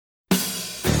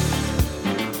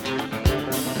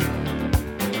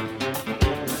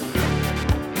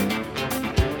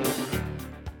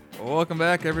welcome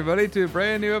back, everybody, to a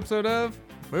brand new episode of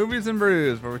Movies and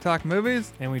Brews, where we talk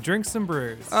movies. And we drink some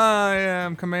brews. I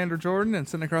am Commander Jordan, and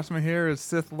sitting across from me here is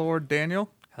Sith Lord Daniel.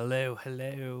 Hello,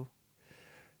 hello.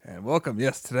 And welcome.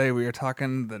 Yes, today we are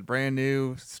talking the brand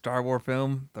new Star Wars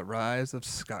film, The Rise of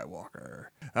Skywalker.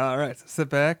 All right, so sit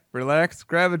back, relax,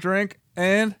 grab a drink,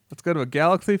 and let's go to a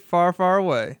galaxy far, far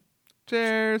away.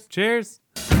 Cheers. Cheers.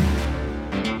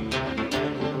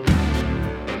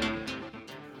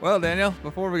 Well, Daniel,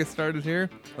 before we get started here,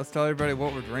 let's tell everybody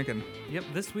what we're drinking. Yep,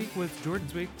 this week was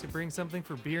Jordan's week to bring something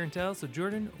for beer and tell. So,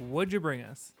 Jordan, what'd you bring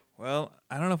us? Well,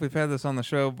 I don't know if we've had this on the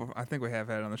show. I think we have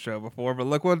had it on the show before, but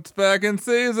look what's back in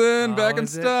season, back in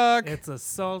stock. It's a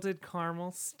salted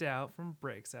caramel stout from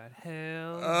Breakside.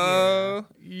 Hell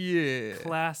yeah.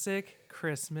 Classic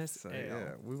Christmas So, ale.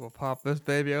 yeah, we will pop this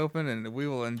baby open and we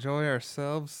will enjoy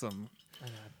ourselves some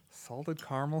salted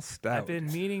caramel stout. I've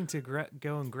been meaning to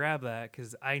go and grab that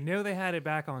because I know they had it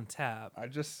back on tap. I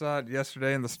just saw it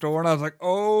yesterday in the store and I was like,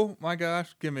 oh my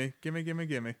gosh, gimme.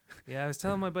 Yeah, I was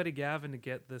telling my buddy Gavin to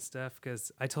get this stuff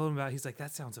because I told him about it. He's like,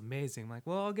 that sounds amazing. I'm like,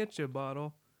 well, I'll get you a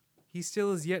bottle. He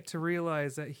still is yet to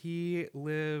realize that he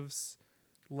lives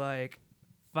like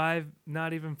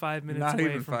not even 5 minutes Not away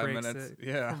even from 5 Breakside, minutes,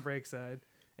 yeah. from Breakside.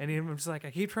 And I'm just like,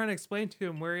 I keep trying to explain to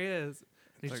him where he is.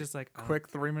 And he's just like, oh.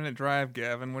 Quick 3-minute drive,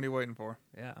 Gavin. What are you waiting for?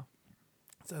 Yeah.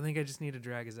 So I think I just need to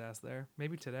drag his ass there.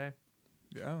 Maybe today.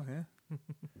 Oh, yeah.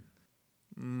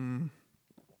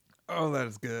 Oh, that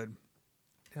is good.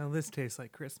 Now this tastes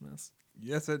like Christmas.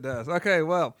 Yes, it does. Okay,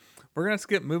 well, we're going to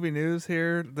skip movie news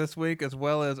here this week as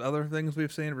well as other things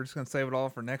we've seen. We're just going to save it all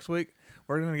for next week.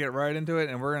 We're going to get right into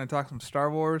it, and we're going to talk some Star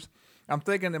Wars. I'm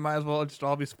thinking it might as well just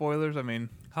all be spoilers. I mean,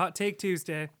 Hot Take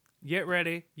Tuesday. Get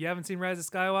ready. You haven't seen Rise of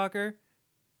Skywalker?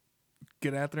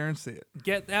 get out there and see it.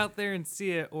 Get out there and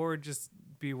see it, or just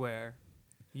beware.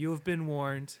 You have been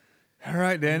warned. All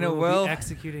right, Daniel. We will Well, be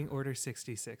executing Order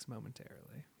 66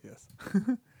 momentarily. yes.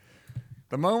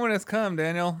 The moment has come,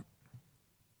 Daniel.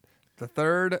 The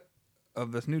third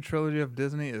of this new trilogy of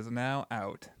Disney is now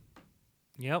out.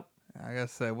 Yep. I gotta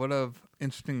say, what a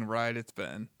interesting ride it's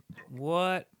been.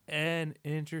 What an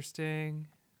interesting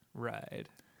ride.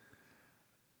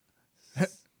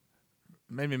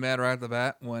 Made me mad right at the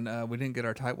bat when we didn't get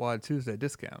our Tightwad Tuesday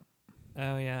discount.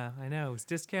 Oh yeah, I know. It was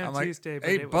discount I'm like, Tuesday, but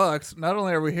 $8. Not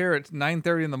only are we here at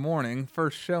 9:30 in the morning,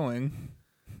 first showing,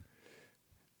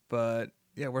 but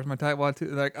yeah, where's my Tightwad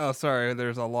Tuesday? Like, oh, sorry,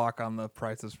 there's a lock on the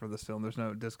prices for this film. There's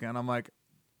no discount. I'm like,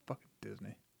 fucking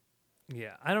Disney.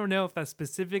 Yeah, I don't know if that's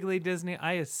specifically Disney.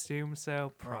 I assume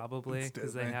so, probably,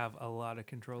 because they Disney. have a lot of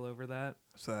control over that.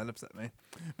 So that upset me.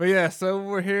 But yeah, so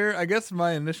we're here. I guess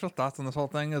my initial thoughts on this whole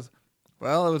thing is,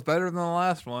 well, it was better than the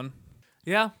last one.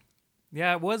 Yeah,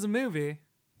 it was a movie.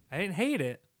 I didn't hate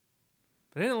it,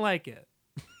 but I didn't like it.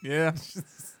 Yeah.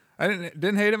 I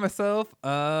didn't hate it myself.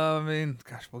 I mean,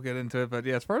 gosh, we'll get into it. But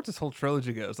yeah, as far as this whole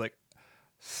trilogy goes, like,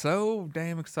 so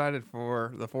damn excited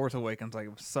for The Force Awakens. Like,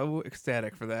 so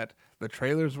ecstatic for that. The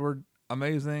trailers were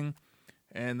amazing.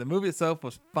 And the movie itself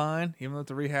was fine. Even though it's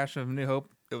a rehash of New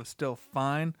Hope, it was still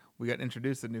fine. We got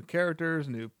introduced to new characters,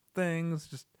 new things.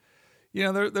 Just, you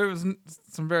know, there was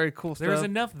some very cool stuff. There was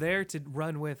enough there to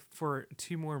run with for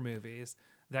 2 more movies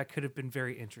that could have been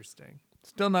very interesting.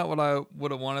 Still not what I would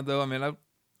have wanted, though. I mean,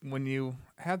 when you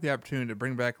have the opportunity to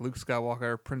bring back Luke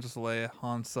Skywalker, Princess Leia,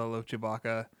 Han Solo,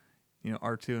 Chewbacca, you know,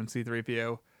 R2 and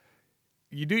C-3PO,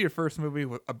 you do your first movie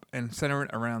and center it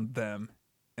around them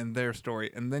and their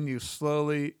story, and then you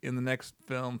slowly, in the next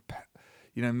film,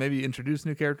 you know, maybe introduce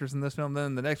new characters in this film,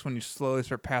 then the next one you slowly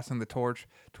start passing the torch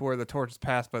to where the torch is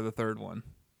passed by the third one.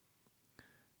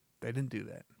 They didn't do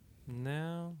that.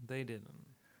 No, they didn't.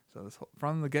 So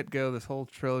from the get-go, this whole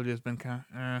trilogy has been kind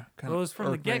of Well, it was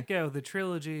from the get-go, the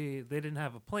trilogy, they didn't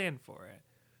have a plan for it.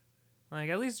 Like,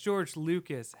 at least George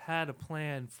Lucas had a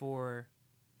plan for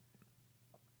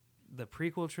the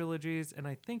prequel trilogies, and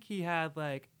I think he had,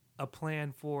 like, a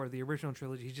plan for the original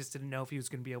trilogy. He just didn't know if he was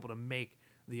going to be able to make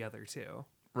the other 2.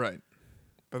 Right.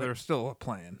 But there's still a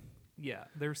plan. Yeah,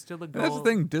 there's still a goal. And that's the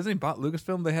thing. Disney bought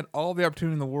Lucasfilm. They had all the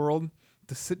opportunity in the world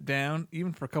to sit down,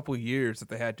 even for a couple of years if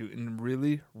they had to, and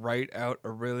really write out a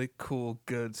really cool,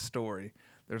 good story.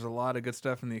 There's a lot of good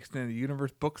stuff in the Extended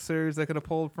Universe book series they could have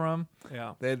pulled from.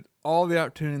 Yeah. They had all the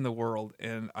opportunity in the world,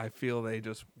 and I feel they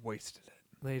just wasted it.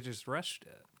 They just rushed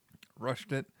it.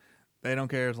 Rushed it. They don't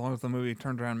care as long as the movie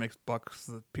turns around and makes bucks.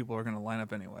 The people are going to line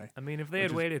up anyway. I mean, if they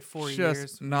had waited 4 Just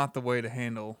years, not the way to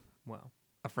handle well,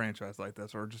 a franchise like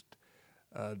this, or just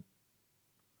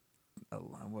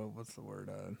what's the word?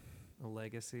 a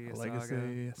legacy, A saga.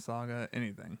 legacy, saga,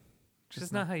 anything.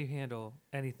 Just not how you handle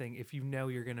anything if you know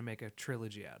you're going to make a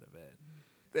trilogy out of it.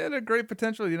 they had a great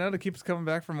potential, to keep us coming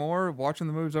back for more, watching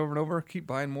the movies over and over, keep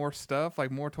buying more stuff,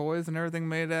 like more toys and everything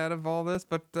made out of all this.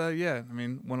 But yeah, I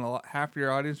mean, when half of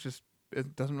your audience just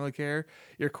it doesn't really care,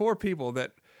 your core people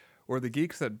that were the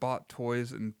geeks that bought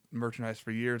toys and merchandise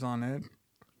for years on end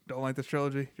don't like this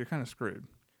trilogy, you're kind of screwed.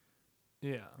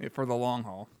 Yeah. For the long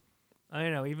haul. I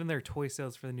know. Even their toy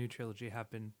sales for the new trilogy have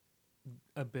been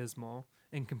abysmal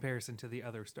in comparison to the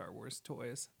other Star Wars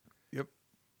toys. Yep.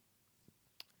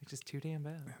 It's just too damn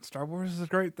bad. Star Wars is a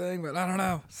great thing, but I don't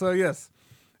know. So, yes.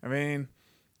 I mean,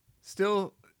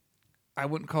 still, I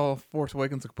wouldn't call Force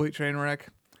Awakens a complete train wreck.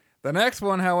 The next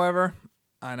one, however,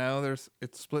 I know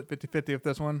it's split 50-50 with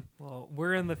this one. Well,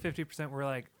 we're in the 50%. We're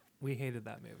like, we hated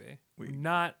that movie. We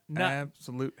not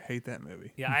absolute hate that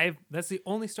movie. Yeah, that's the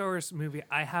only Star Wars movie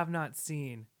I have not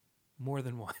seen more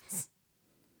than once.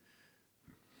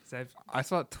 I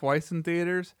saw it twice in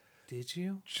theaters. Did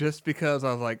you? Just because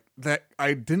I was like that,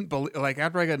 I didn't believe. Like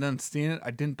after I got done seeing it, I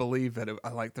didn't believe that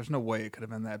there's no way it could have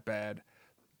been that bad.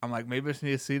 I'm like, maybe I just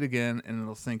need to see it again and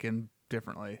it'll sink in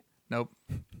differently. Nope.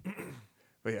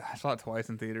 But yeah, I saw it twice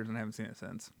in theaters and I haven't seen it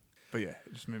since. But yeah,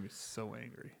 it just made me so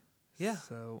angry. Yeah.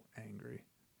 So angry.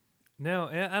 No,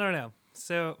 I don't know.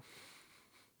 So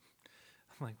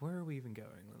I'm like, where are we even going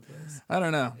with this? I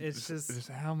don't know. It's just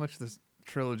how much this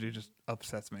trilogy just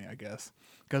upsets me, I guess.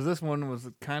 Because this one was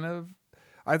kind of,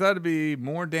 I thought it'd be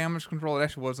more damage control. It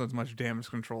actually wasn't as much damage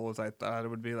control as I thought it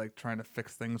would be, like trying to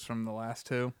fix things from the last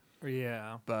two.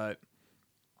 Yeah. But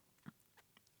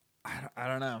I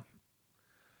don't know.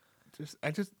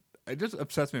 It just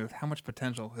upsets me with how much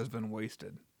potential has been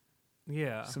wasted.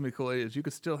 Yeah. So many cool ideas. You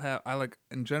could still have,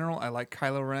 in general, I like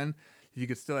Kylo Ren. You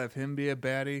could still have him be a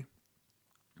baddie.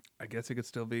 I guess he could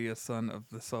still be a son of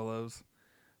the Solos.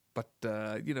 But,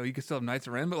 you could still have Knights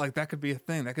of Ren, but like that could be a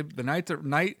thing.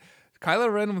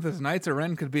 Kylo Ren with his Knights of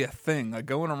Ren could be a thing. Like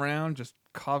going around just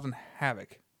causing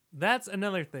havoc. That's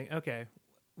another thing. Okay.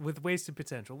 With wasted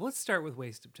potential. Let's start with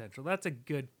wasted potential. That's a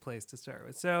good place to start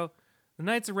with. So the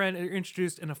Knights of Ren are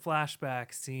introduced in a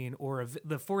flashback scene or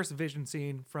the Force Vision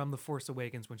scene from The Force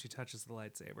Awakens when she touches the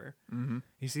lightsaber. Mm-hmm.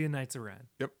 You see the Knights of Ren.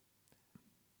 Yep.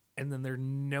 And then they're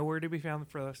nowhere to be found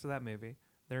for the rest of that movie.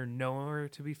 They're nowhere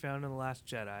to be found in The Last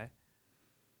Jedi.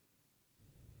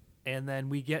 And then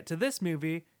we get to this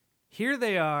movie. Here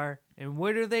they are. And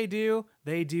what do? They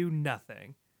do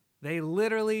nothing. They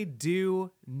literally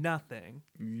do nothing.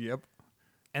 Yep.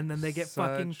 And then they get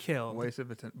fucking killed. Wasted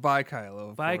potential. By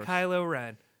Kylo. By Kylo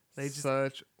Ren.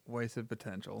 Such wasted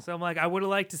potential. So I'm like, I would have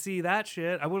liked to see that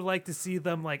shit. I would have liked to see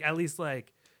them like at least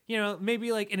like,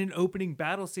 maybe like in an opening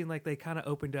battle scene, like they kind of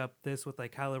opened up this with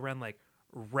like Kylo Ren like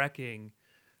wrecking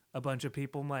a bunch of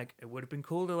people. I'm like, it would have been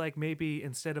cool to like maybe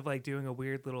instead of like doing a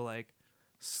weird little like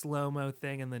slow-mo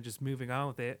thing and then just moving on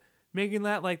with it, making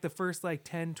that like the first like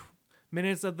 10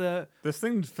 minutes of the... This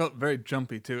thing felt very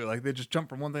jumpy too. Like they just jump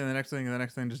from one thing to the next thing and the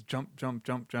next thing, just jump.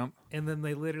 And then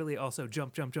they literally also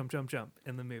jump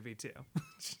in the movie too.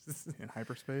 In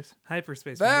hyperspace?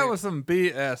 Hyperspace. That was some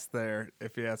BS there,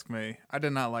 if you ask me. I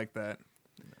did not like that.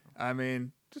 No. I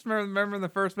mean, just remember in the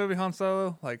first movie, Han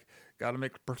Solo, like, got to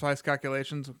make precise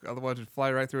calculations, otherwise you'd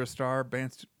fly right through a star,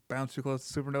 bounce too close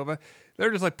to supernova. They're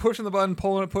just like pushing the button,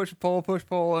 pulling it, push,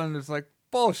 pull, and it's like,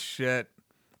 bullshit.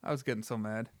 I was getting so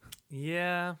mad.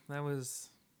 Yeah, that was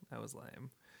lame.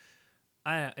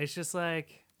 It's just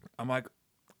like... I'm like,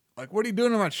 what are you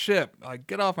doing on my ship? Like,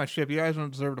 get off my ship. You guys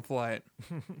don't deserve to fly it.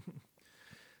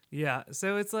 Yeah,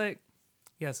 so it's like...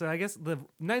 Yeah, so I guess the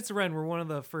Knights of Ren were one of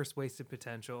the first wasted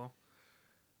potential.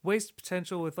 Wasted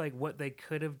potential with, like, what they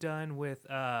could have done with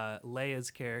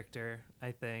Leia's character,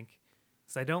 I think.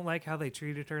 So I don't like how they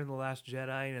treated her in The Last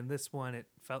Jedi, and in this one, it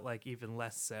felt like even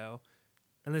less so.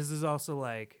 And this is also,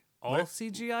 like... all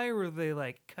CGI, or were they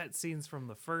like cut scenes from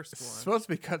the first one? It's supposed to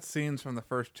be cut scenes from the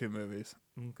first two movies.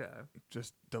 Okay.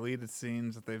 Just deleted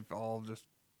scenes that they've all just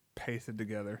pasted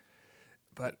together.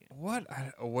 But what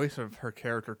a waste of her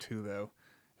character too, though.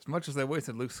 As much as they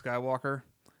wasted Luke Skywalker,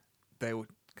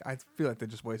 I feel like they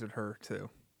just wasted her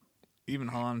too. Even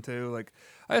Han too. Like,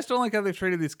 I just don't like how they've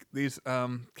treated these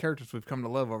characters we've come to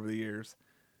love over the years.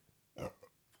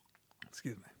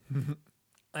 Excuse me.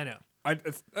 I know.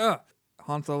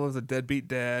 Han Solo's a deadbeat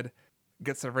dad,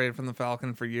 gets separated from the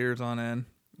Falcon for years on end,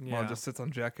 while just sits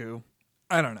on Jakku.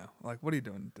 I don't know. Like, what are you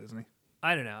doing, Disney?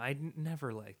 I don't know. I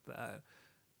never liked that.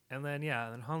 And then,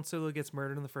 then Han Solo gets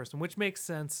murdered in the first one, which makes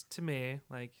sense to me.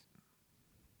 Like,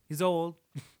 he's old.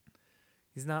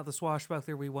 He's not the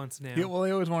swashbuckler we once knew. Yeah, well,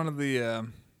 he always wanted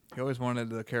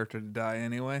the character to die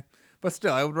anyway. But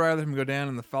still, I would rather him go down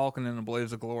in the Falcon in a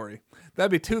blaze of glory.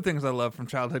 That'd be two things I love from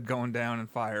childhood going down in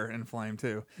fire and flame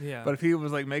too. Yeah. But if he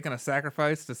was like making a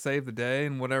sacrifice to save the day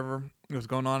and whatever was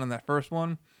going on in that first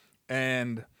one,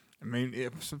 and I mean,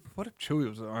 what if Chewie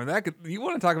was on that? You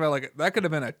want to talk about like that could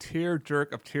have been a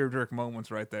tear-jerk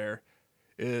moments right there.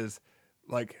 Is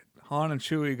like Han and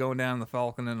Chewie going down in the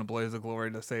Falcon in a blaze of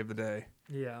glory to save the day.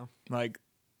 Yeah. Like,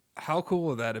 how cool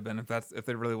would that have been if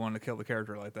they really wanted to kill the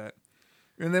character like that?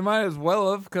 And they might as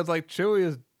well have, because like Chewie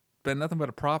has been nothing but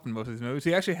a prop in most of these movies.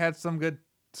 He actually had some good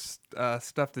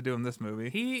stuff to do in this movie.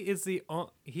 He is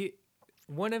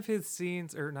one of his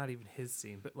scenes, or not even his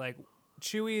scene, but like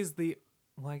Chewie is the.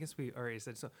 Well, I guess we already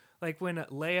said so. Like when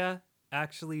Leia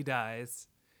actually dies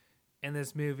in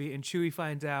this movie, and Chewie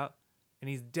finds out, and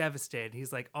he's devastated.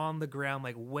 He's like on the ground,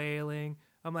 like wailing.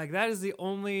 I'm like, that is the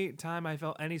only time I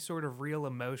felt any sort of real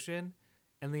emotion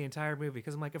in the entire movie.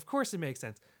 Because I'm like, of course it makes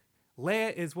sense.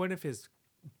 Leia is one of his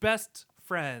best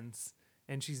friends,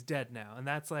 and she's dead now. And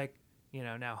that's like,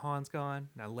 now Han's gone,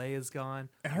 now Leia's gone.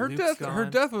 And her Luke's her gone.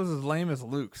 death was as lame as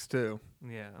Luke's too.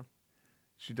 Yeah.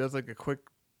 She does like a quick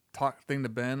talk thing to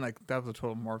Ben. Like that was a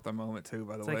total Martha moment too,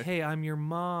 by the It's way. like, hey, I'm your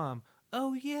mom.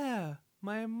 Oh yeah,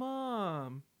 my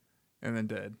mom. And then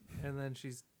dead. And then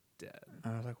she's dead.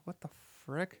 And I was like, what the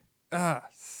frick?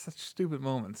 Such stupid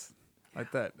moments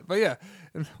like that. But yeah,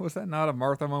 was that not a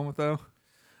Martha moment though?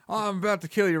 Oh, I'm about to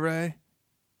kill you, Ray.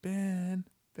 Ben,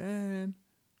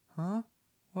 huh?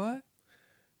 What?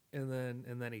 And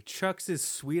then he chucks his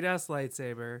sweet ass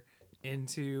lightsaber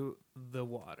into the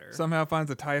water. Somehow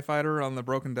finds a TIE fighter on the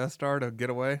broken Death Star to get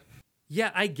away.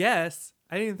 Yeah, I guess.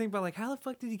 I didn't even think about like how the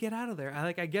fuck did he get out of there?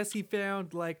 I guess he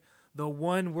found like the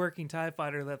one working TIE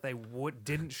fighter that they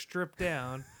didn't strip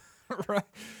down. Right.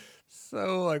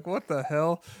 So like, what the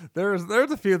hell? There's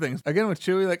a few things. Again with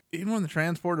Chewie, like even when the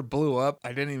transporter blew up, I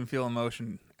didn't even feel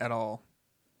emotion at all.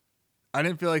 I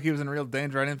didn't feel like he was in real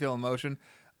danger. I didn't feel emotion.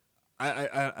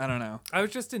 I don't know. I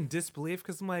was just in disbelief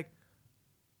because I'm like,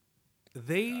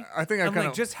 I think I'm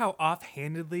like, just how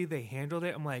offhandedly they handled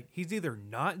it. I'm like, he's either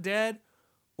not dead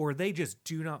or they just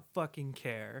do not fucking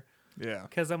care. Yeah.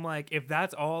 Because I'm like, if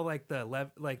that's all like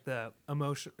the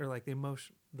emotion or like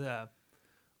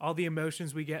all the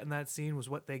emotions we get in that scene was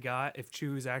what they got. If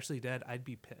Chewie's actually dead, I'd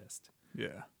be pissed.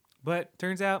 Yeah. But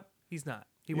turns out he's not.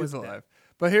 He was alive. dead.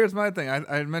 But here's my thing.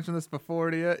 I had mentioned this before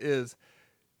to you. Is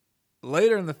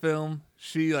later in the film,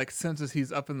 she like senses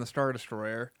he's up in the Star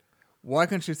Destroyer. Why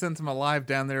couldn't she sense him alive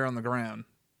down there on the ground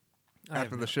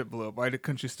after the ship blew up? Why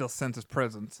couldn't she still sense his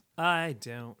presence? I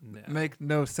don't know. Make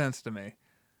no sense to me.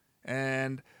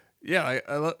 And yeah,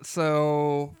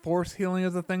 so force healing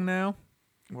is a thing now,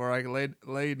 where I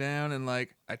lay down and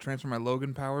like I transfer my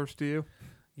Logan powers to you.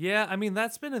 Yeah, I mean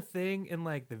that's been a thing in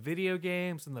like the video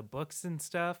games and the books and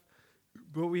stuff,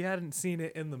 but we hadn't seen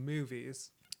it in the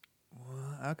movies.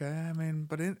 Well, okay, I mean,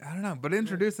 I don't know, but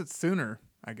introduce it sooner,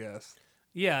 I guess.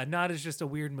 Yeah, not as just a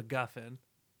weird MacGuffin.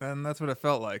 And that's what it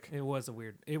felt like. It was a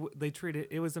weird. It was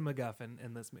a MacGuffin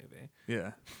in this movie.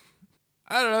 Yeah,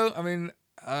 I don't know. I mean,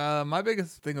 my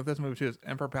biggest thing with this movie too is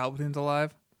Emperor Palpatine's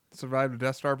alive, survived a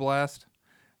Death Star blast.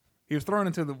 He was thrown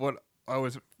into what I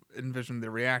always envisioned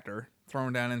the reactor,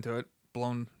 thrown down into it,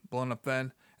 blown up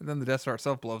then, and then the Death Star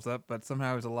itself blows up. But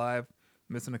somehow he's alive,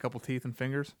 missing a couple teeth and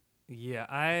fingers. Yeah,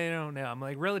 I don't know. I'm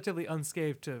like relatively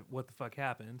unscathed to what the fuck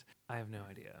happened. I have no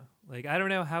idea. Like I don't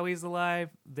know how he's alive.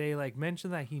 They like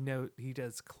mentioned that he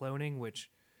does cloning, which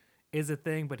is a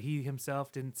thing, but he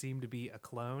himself didn't seem to be a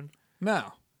clone.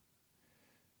 No,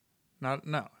 not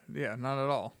at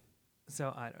all.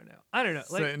 So I don't know.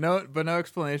 Like No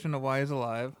explanation of why he's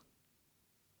alive.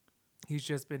 He's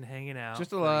just been hanging out.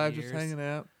 Just for alive, years. just hanging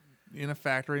out in a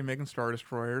factory making Star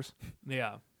Destroyers.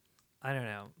 Yeah. I don't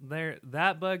know.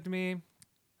 That bugged me.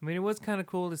 I mean, it was kind of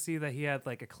cool to see that he had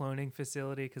like a cloning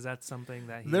facility because that's something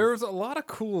that There's a lot of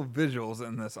cool visuals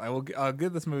in this. I'll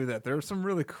give this movie that. There's some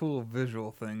really cool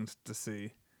visual things to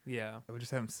see. Yeah. That we just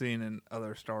haven't seen in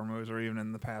other Star Wars movies or even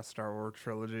in the past Star Wars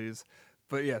trilogies.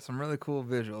 But yeah, some really cool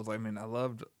visuals. I mean,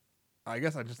 I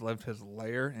guess I just loved his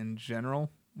lair in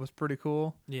general was pretty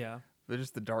cool. Yeah. But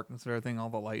just the darkness of everything, all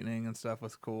the lightning and stuff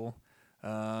was cool.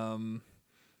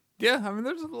 Yeah, I mean,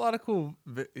 there's a lot of cool,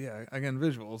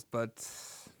 visuals, but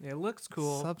it looks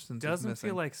cool. Substance doesn't is missing.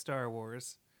 feel like Star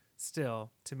Wars.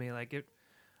 Still, to me, like it.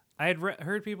 I had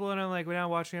heard people, and I'm like, when I was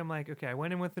watching, I'm like, okay, I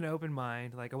went in with an open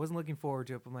mind. Like I wasn't looking forward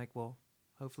to it. But I'm like, well,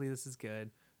 hopefully this is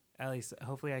good. At least,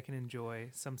 hopefully, I can enjoy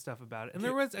some stuff about it. And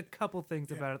there was a couple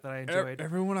things about it that I enjoyed.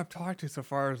 Everyone I've talked to so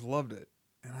far has loved it,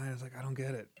 and I was like, I don't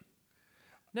get it.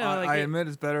 No, I admit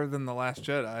it's better than The Last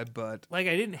Jedi, but like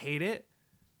I didn't hate it.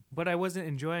 but I wasn't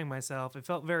enjoying myself. It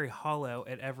felt very hollow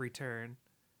at every turn.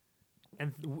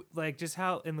 And like just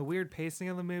how in the weird pacing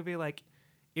of the movie, like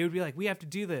it would be like, we have to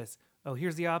do this. Oh,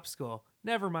 here's the obstacle.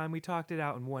 Never mind. We talked it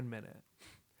out in 1 minute.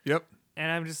 Yep.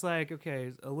 And I'm just like,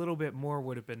 okay, a little bit more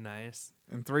would have been nice.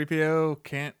 And 3PO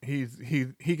can't, he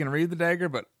can read the dagger,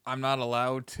 but I'm not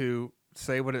allowed to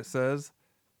say what it says.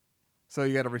 So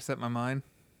you got to reset my mind.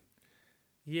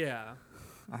 Yeah.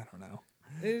 I don't know.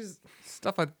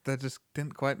 Stuff that just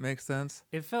didn't quite make sense.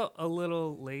 It felt a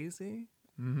little lazy.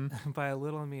 Mm-hmm. By a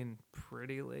little, I mean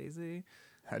pretty lazy.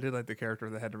 I did like the character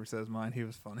that had to reset his mind. He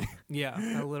was funny.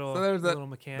 Yeah, a little, So there's little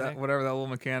mechanic. whatever that little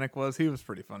mechanic was, he was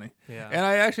pretty funny. Yeah. And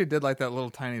I actually did like that little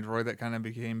tiny droid that kind of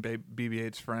became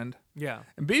BB-8's friend. Yeah.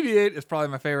 And BB-8 is probably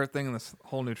my favorite thing in this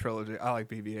whole new trilogy. I like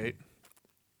BB-8.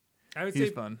 I would He's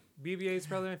say fun. BB-8 is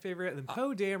probably my favorite. And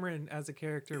Poe Dameron as a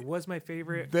character was my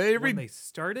favorite They when they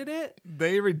started it.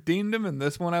 They redeemed him in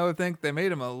this one, I would think. They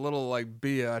made him a little like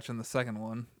biatch in the second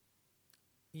one.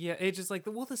 Yeah, it just like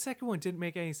the second one didn't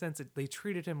make any sense. They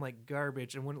treated him like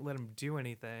garbage and wouldn't let him do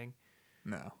anything.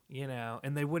 No. You know,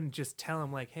 and they wouldn't just tell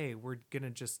him like, "Hey, we're gonna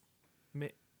just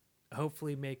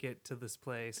hopefully make it to this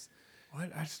place."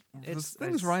 What? The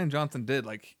things Ryan Johnson did,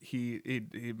 like he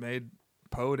made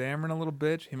Poe Dameron a little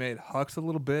bitch. He made Hux a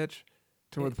little bitch,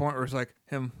 to the point where it's like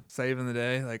him saving the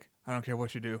day. Like, I don't care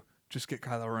what you do, just get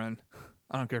Kylo Ren.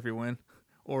 I don't care if you win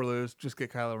or lose, just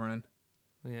get Kylo Ren.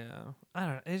 Yeah, I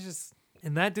don't know. It's just,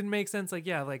 and that didn't make sense. Like,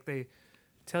 yeah, like they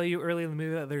tell you early in the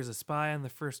movie that there's a spy on the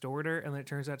First Order, and then it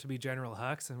turns out to be General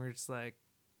Hux, and we're just like,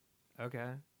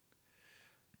 okay,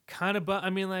 kind of. But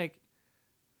I mean, like,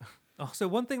 also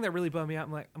one thing that really bummed me out.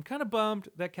 I'm kind of bummed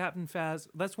that Captain Phas.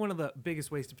 That's one of the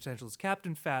biggest wasted potentials.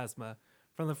 Captain Phasma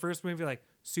from the first movie, like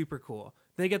super cool.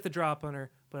 They get the drop on her,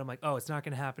 but I'm like, oh, it's not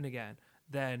going to happen again.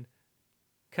 Then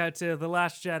cut to The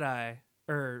Last Jedi,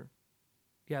 The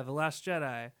Last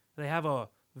Jedi. They have a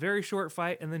very short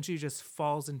fight, and then she just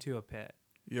falls into a pit.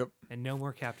 Yep. And no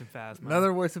more Captain Phasma.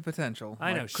 Another waste of potential.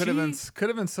 I know. Could have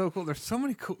been so cool. There's so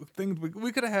many cool things.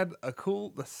 We could have had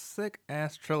the sick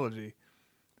ass trilogy.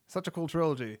 Such a cool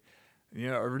trilogy. You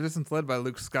know, a resistance led by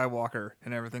Luke Skywalker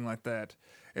and everything like that.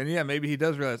 And yeah, maybe he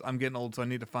does realize I'm getting old, so I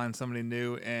need to find somebody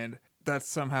new. And that's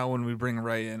somehow when we bring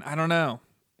Rey in. I don't know.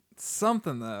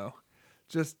 Something though.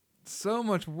 Just so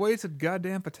much wasted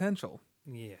goddamn potential.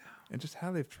 Yeah. And just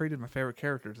how they've treated my favorite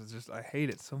characters is just, I hate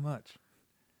it so much.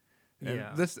 And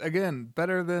yeah. this, again,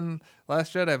 better than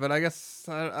Last Jedi, but I guess,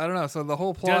 I don't know. So the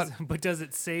whole plot... Does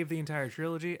it save the entire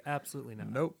trilogy? Absolutely not.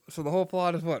 Nope. So the whole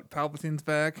plot is what? Palpatine's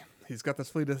back. He's got this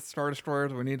fleet of Star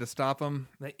Destroyers. We need to stop him.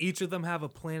 That each of them have a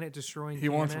planet-destroying He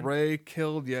wants Rey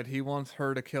killed, yet he wants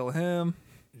her to kill him.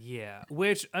 Yeah.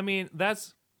 Which, I mean,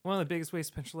 that's one of the biggest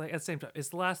ways potential. Like, at the same time, it's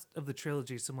the last of the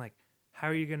trilogy, so I'm like, how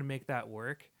are you going to make that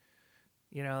work?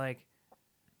 You know, like...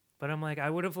 But I'm like, I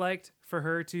would have liked for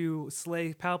her to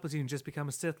slay Palpatine and just become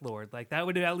a Sith Lord. Like, that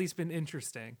would have at least been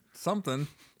interesting. Something.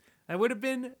 That would have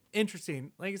been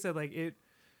interesting. Like I said, like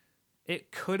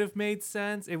it could have made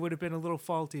sense. It would have been a little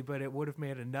faulty, but it would have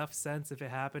made enough sense if it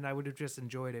happened. I would have just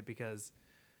enjoyed it because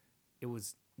it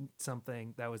was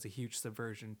something that was a huge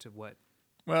subversion to what.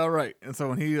 Well, right. And so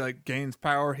when he like gains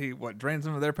power, he drains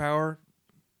them of their power,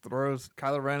 throws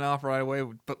Kylo Ren off right away,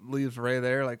 but leaves Rey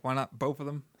there. Like, why not both of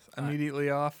them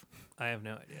immediately off? I have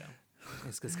no idea.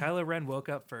 It's because Kylo Ren woke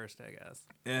up first, I guess.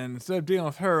 And instead of dealing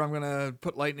with her, I'm gonna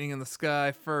put lightning in the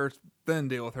sky first, then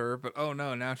deal with her. But oh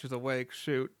no, now she's awake.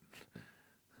 Shoot.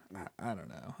 I don't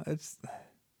know.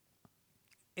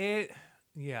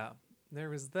 Yeah. There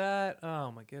was that.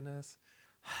 Oh my goodness.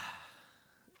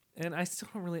 And I still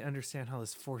don't really understand how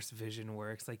this Force vision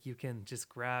works. Like, you can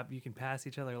pass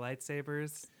each other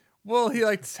lightsabers. Well, he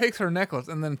takes her necklace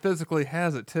and then physically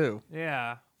has it too.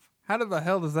 Yeah. How the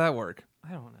hell does that work?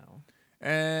 I don't know.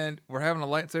 And we're having a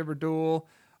lightsaber duel.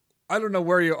 I don't know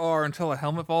where you are until a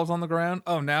helmet falls on the ground.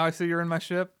 Oh, now I see you're in my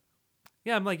ship.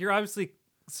 Yeah, I'm like, you're obviously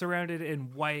surrounded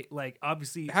in white. Like,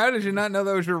 obviously. How did you not know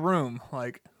that was your room?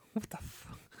 Like, what the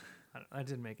fuck? I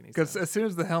didn't make any sense. Because as soon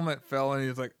as the helmet fell, and he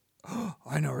was like, "Oh,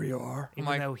 I know where you are."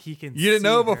 Even though he can. You didn't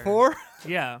know her. before?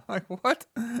 Yeah. Like, what?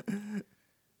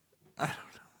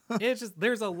 It's just,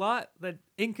 there's a lot that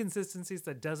inconsistencies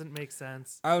that doesn't make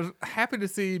sense. I was happy to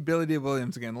see Billy D.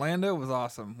 Williams again. Lando was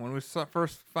awesome. When we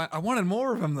I wanted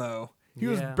more of him though. He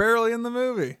was barely in the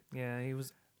movie. Yeah,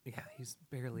 he's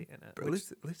barely in it. But at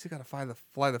least he got to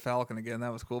fly the Falcon again.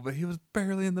 That was cool. But he was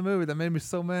barely in the movie. That made me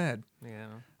so mad. Yeah.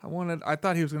 I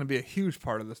thought he was going to be a huge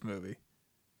part of this movie.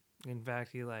 In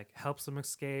fact, he helps him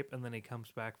escape, and then he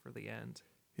comes back for the end.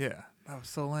 Yeah, that was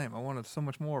so lame. I wanted so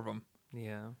much more of him.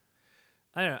 Yeah.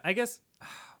 I don't know. I guess,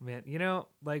 man,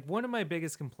 like one of my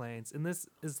biggest complaints, and this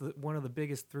is one of the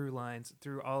biggest through lines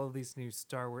through all of these new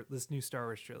this new Star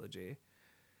Wars trilogy,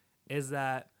 is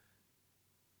that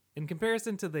in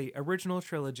comparison to the original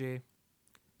trilogy,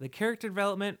 the character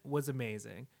development was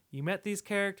amazing. You met these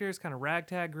characters, kind of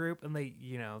ragtag group, and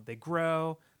they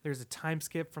grow. There's a time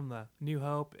skip from the New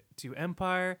Hope to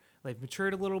Empire. They've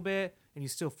matured a little bit, and you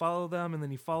still follow them, and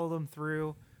then you follow them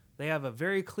through. They have a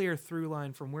very clear through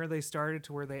line from where they started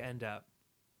to where they end up.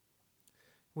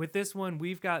 With this one,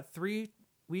 we had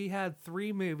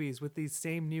 3 movies with these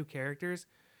same new characters,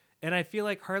 and I feel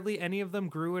like hardly any of them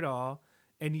grew at all,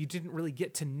 and you didn't really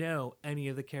get to know any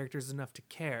of the characters enough to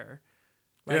care.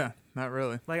 Yeah, not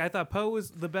really. Like I thought Poe was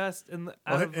the best, and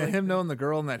him knowing the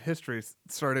girl in that history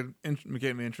started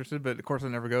getting me interested, but of course it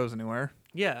never goes anywhere.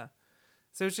 Yeah,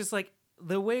 so it's just like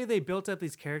the way they built up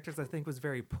these characters, I think, was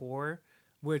very poor.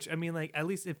 Which I mean, like at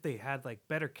least if they had like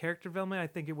better character development, I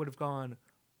think it would have gone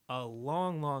a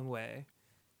long, long way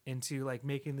into like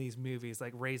making these movies,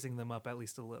 like raising them up at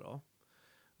least a little.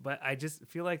 But I just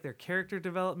feel like their character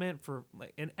development for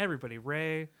like and everybody,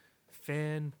 Rey,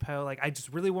 Finn, Poe, like I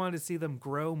just really wanted to see them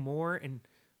grow more and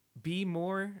be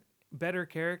more better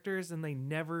characters, and they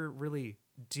never really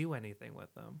do anything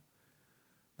with them.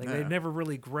 Like they never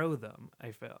really grow them.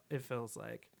 It feels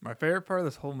like my favorite part of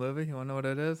this whole movie. You want to know what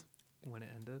it is? When it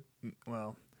ended,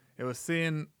 well, it was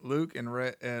seeing Luke and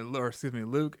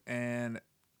Luke and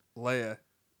Leia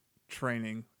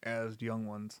training as young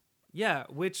ones. Yeah,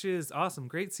 which is awesome.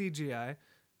 Great CGI.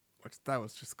 That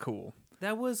was just cool.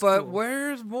 That was But cool.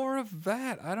 Where's more of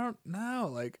that? I don't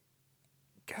know. Like,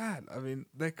 God, I mean,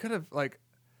 they could have, like,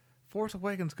 Force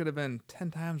Awakens could have been 10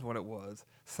 times what it was,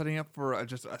 setting up for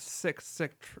just a sick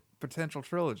potential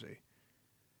trilogy.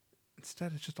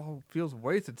 Instead, it just all feels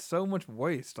wasted. So much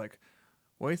waste. Like,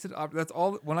 wasted. That's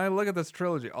all. When I look at this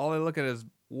trilogy, all I look at is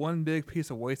one big piece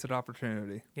of wasted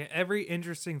opportunity. Yeah, every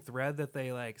interesting thread that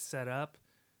they, like, set up,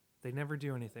 they never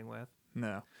do anything with.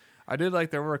 No. I did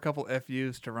like there were a couple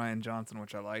FUs to Rian Johnson,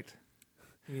 which I liked.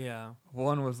 Yeah.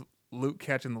 One was Luke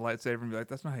catching the lightsaber and be like,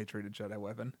 that's not how you treat a Jedi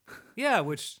weapon. Yeah,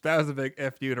 which... That was a big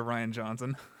FU to Rian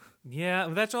Johnson. Yeah,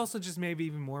 that's also just maybe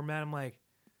even more mad. I'm like,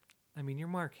 I mean, you're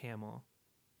Mark Hamill.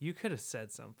 You could have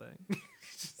said something.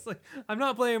 Just like, I'm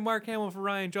not blaming Mark Hamill for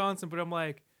Rian Johnson, but I'm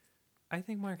like, I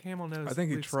think Mark Hamill knows. I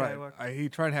think Luke he tried. Skywalker. He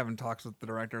tried having talks with the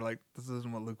director. Like, this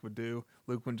isn't what Luke would do.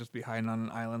 Luke wouldn't just be hiding on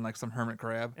an island like some hermit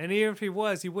crab. And even if he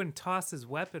was, he wouldn't toss his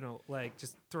weapon, like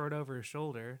just throw it over his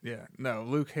shoulder. Yeah, no,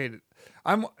 Luke hated.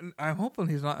 I'm hoping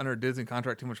he's not under a Disney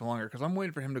contract too much longer, because I'm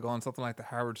waiting for him to go on something like the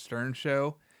Howard Stern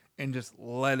show and just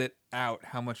let it out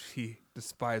how much he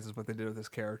despises what they did with his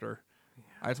character. Yeah.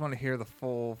 I just want to hear the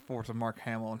full force of Mark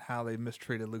Hamill and how they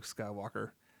mistreated Luke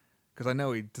Skywalker. Because I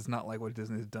know he does not like what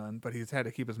Disney's done, but he's had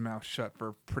to keep his mouth shut for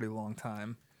a pretty long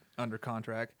time under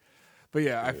contract. But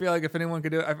yeah, I feel like if anyone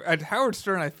could do it, Howard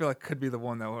Stern, I feel like could be the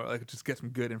one that would like just get some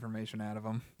good information out of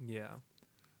him. Yeah.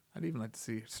 I'd even like to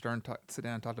see Stern sit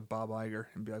down and talk to Bob Iger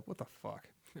and be like, "What the fuck?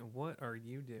 What are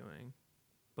you doing?"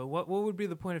 But what would be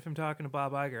the point of him talking to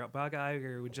Bob Iger? Bob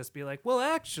Iger would just be like, "Well,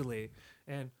 actually,"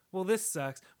 and "Well, this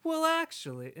sucks." "Well,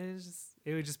 actually," and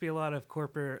it would just be a lot of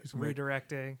corporate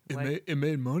redirecting. It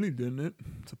made money, didn't it?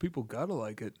 So people gotta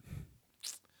like it.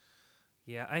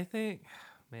 Yeah, I think,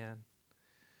 man.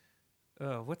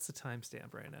 Oh, what's the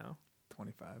timestamp right now?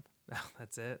 25. Oh,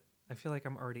 that's it. I feel like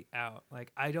I'm already out.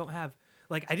 Like I don't have,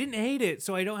 like I didn't hate it,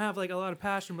 so I don't have like a lot of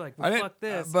passion. But like, well, fuck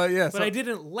this. But yeah, but I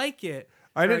didn't like it.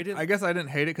 I guess I didn't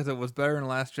hate it because it was better than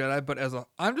Last Jedi. But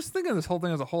I'm just thinking this whole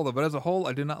thing as a whole. Though, but as a whole,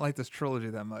 I did not like this trilogy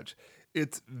that much.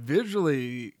 It's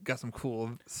visually got some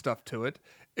cool stuff to it,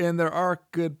 and there are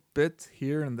good bits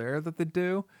here and there that they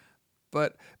do.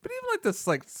 But even like this,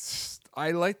 like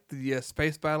I like the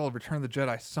space battle of Return of the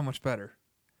Jedi so much better.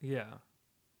 Yeah,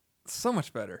 so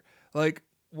much better. Like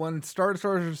when Star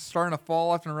Destroyers are starting to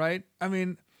fall left and right. I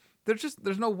mean,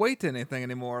 there's no weight to anything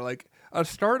anymore. Like a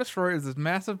Star Destroyer is this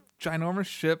massive, ginormous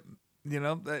ship. You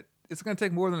know that it's going to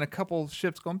take more than a couple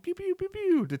ships going pew pew pew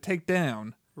pew to take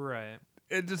down. Right.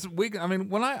 It just I mean,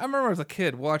 when I remember as a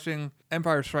kid watching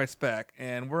Empire Strikes Back,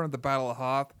 and we're at the Battle of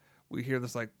Hoth, we hear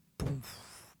this like, poof,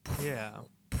 poof, yeah,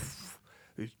 poof,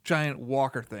 these giant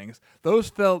walker things. Those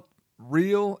felt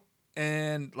real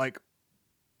and like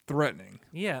threatening.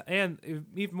 Yeah, and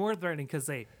even more threatening because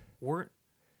they weren't.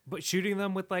 But shooting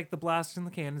them with like the blasters and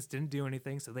the cannons didn't do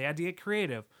anything, so they had to get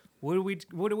creative. What do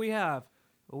we have?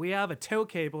 Well, we have a tow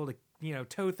cable to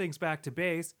tow things back to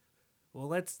base. Well,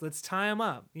 let's tie them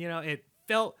up. It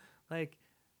felt like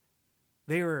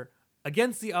they were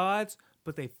against the odds,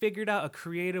 but they figured out a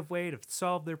creative way to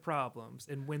solve their problems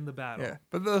and win the battle. Yeah,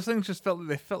 but those things just felt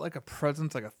like a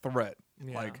presence, like a threat.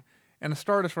 Yeah. Like, and a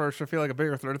Star Destroyer should feel like a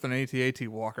bigger threat than an AT-AT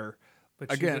Walker.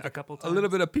 But shoot Again, it a couple a times. little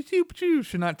bit of pachoo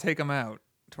should not take them out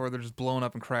to where they're just blowing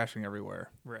up and crashing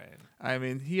everywhere. Right. I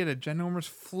mean, he had a ginormous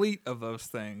fleet of those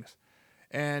things,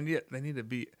 and yet they need to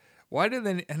be. Why did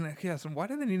they? And yes, why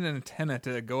do they need an antenna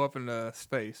to go up into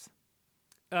space?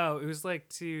 Oh, it was like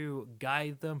to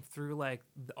guide them through like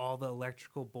all the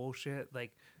electrical bullshit,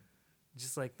 like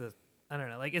just like I don't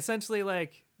know, like essentially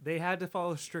like they had to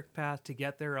follow a strict path to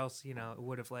get there, else it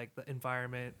would have like the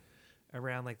environment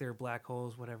around like their black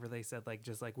holes, whatever they said, like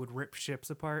just like would rip ships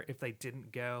apart if they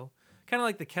didn't go. Kind of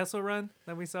like the Kessel Run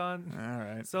that we saw in All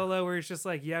right. Solo, where it's just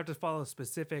like you have to follow a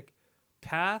specific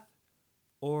path,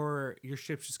 or your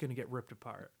ship's just gonna get ripped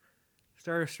apart.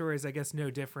 Star Destroyer is, I guess, no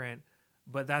different.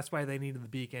 But that's why they needed the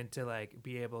beacon to like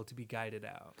be able to be guided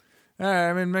out. All right,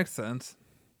 I mean, makes sense.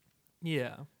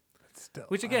 Yeah. Still,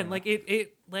 Which again, like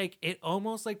it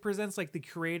almost like presents like the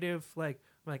creative like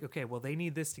okay, well they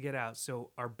need this to get out.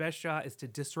 So our best shot is to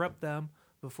disrupt them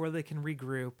before they can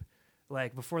regroup,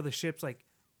 like before the ships like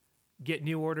get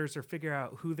new orders or figure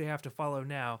out who they have to follow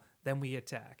now, then we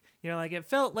attack. Like it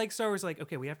felt like Star Wars like,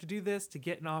 okay, we have to do this to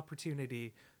get an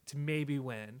opportunity to maybe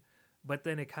win. But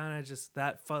then it kind of just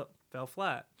fell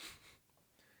flat.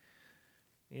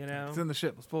 It's in the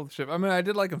ship. Let's pull the ship. I mean, I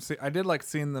did like them. I did like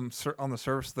seeing them on the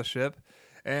surface of the ship,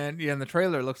 and yeah, in the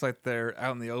trailer, it looks like they're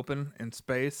out in the open in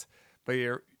space. But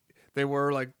they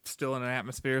were like still in an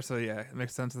atmosphere, so yeah, it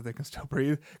makes sense that they can still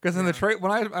breathe. Because in the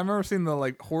when I remember seeing the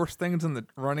like horse things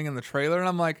running in the trailer, and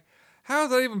I'm like, how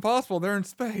is that even possible? They're in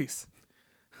space.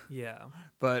 Yeah.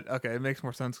 But okay, it makes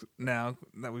more sense now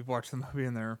that we've watched the movie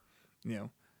and they're,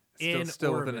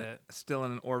 still orbit. still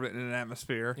in an orbit in an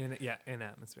atmosphere. In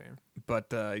atmosphere. But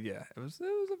yeah, it was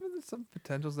some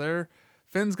potentials there.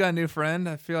 Finn's got a new friend.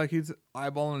 I feel like he's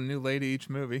eyeballing a new lady each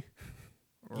movie.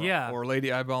 Or lady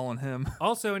eyeballing him.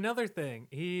 Also, another thing,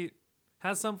 he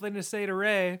has something to say to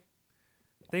Rey.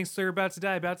 Thinks they're about to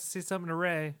die, about to say something to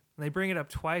Rey. And they bring it up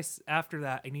twice after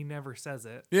that, and he never says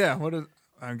it. Yeah, what is?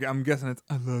 I'm guessing it's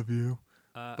 "I love you,"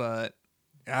 but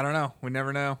I don't know. We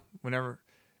never know.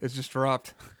 It's just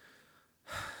dropped.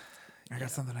 I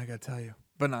got something I got to tell you,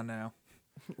 but not now.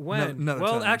 When? Another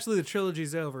Well, time. actually, the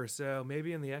trilogy's over, so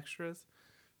maybe in the extras.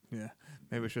 Yeah,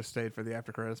 maybe we should have stayed for the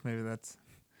after credits. Maybe that's.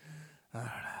 I don't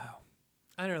know.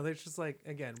 I don't know. There's just like,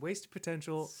 again, wasted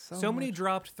potential. So So many much.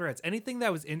 dropped threads. Anything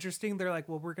that was interesting, they're like,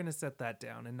 well, we're going to set that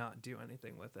down and not do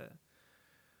anything with it.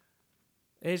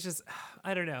 It's just,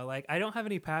 I don't know. Like, I don't have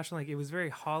any passion. Like, it was a very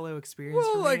hollow experience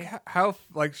for Well, like me. how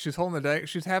like she's holding the dagger.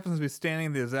 She happens to be standing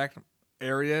in the exact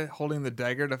area holding the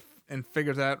dagger and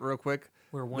figures out real quick.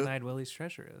 Where One-Eyed Willie's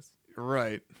treasure is.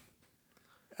 Right.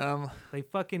 They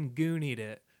fucking goonied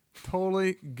it.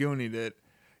 Totally goonied it.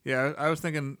 Yeah, I was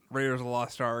thinking Raiders of the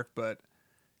Lost Ark, but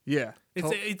yeah.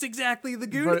 It's exactly the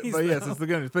but Goonies. yes, though. it's the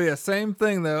Goonies. But yeah, same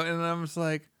thing though. And I'm just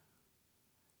like,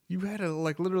 you had to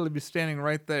like literally be standing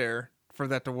right there for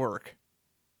that to work.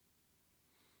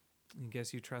 I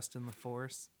guess you trust in the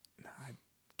Force. I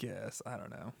guess. I don't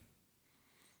know.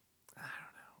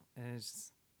 And it's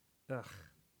just, ugh.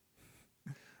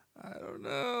 I don't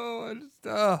know. I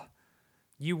just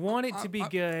You want it to be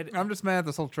good. I'm just mad at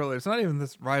this whole trilogy. It's not even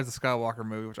this Rise of Skywalker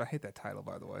movie, which I hate that title,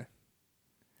 by the way.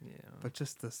 Yeah. But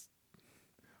just this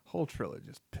whole trilogy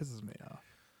just pisses me off.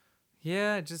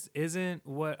 Yeah, it just isn't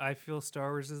what I feel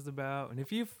Star Wars is about. And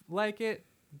if you like it,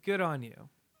 good on you.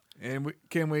 And we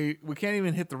can't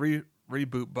even hit the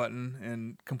reboot button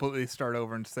and completely start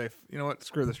over and say, you know what,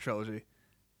 screw this trilogy,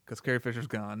 because Carrie Fisher's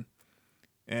gone,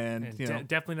 and you know,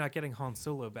 definitely not getting Han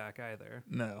Solo back either.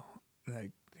 no,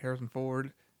 like Harrison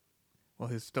Ford, well,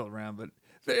 he's still around, but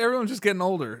everyone's just getting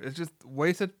older. It's just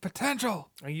wasted potential.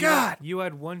 God, you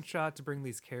had one shot to bring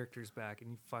these characters back,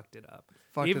 and you fucked it up.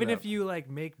 Fucked Even it if up. you like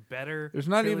make better There's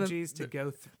not even- trilogies to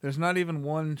go through, There's not even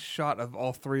one shot of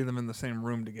all three of them in the same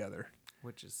room together,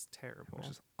 which is terrible. which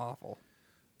is awful.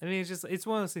 I mean, it's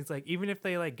one of those things. Like, even if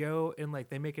they like go and like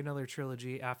they make another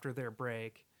trilogy after their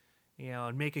break,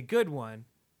 and make a good one,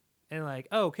 and like,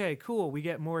 oh, okay, cool, we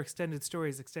get more extended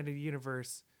stories, extended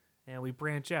universe, and we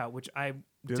branch out, which I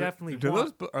definitely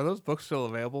want. Are those books still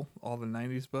available? All the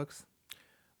 '90s books?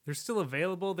 They're still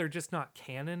available. They're just not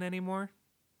canon anymore.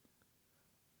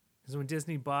 Because when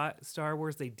Disney bought Star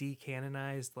Wars, they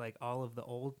decanonized like all of the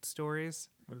old stories.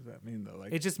 What does that mean though?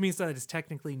 Like, It just means that it's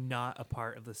technically not a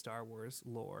part of the Star Wars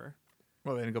lore.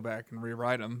 well, they didn't go back and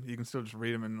rewrite them. You can still just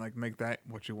read them and like make that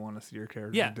what you want to see your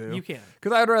characters Yeah, do. you can.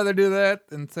 Because I'd rather do that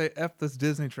than say F this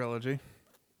Disney trilogy.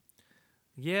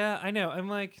 Yeah, I know. I'm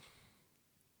like,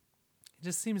 it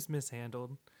just seems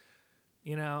mishandled,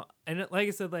 you know. And like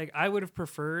I said, like I would have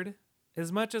preferred,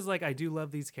 as much as like I do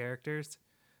love these characters,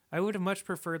 I would have much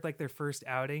preferred like their first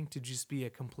outing to just be a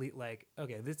complete like,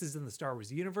 okay, this is in the Star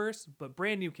Wars universe, but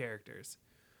brand new characters,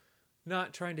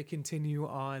 not trying to continue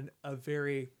on a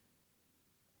very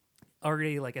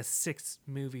already like a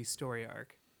 6-movie story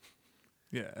arc.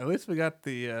 Yeah, at least we got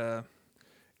the.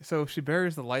 So if she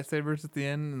buries the lightsabers at the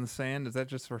end in the sand, is that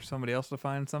just for somebody else to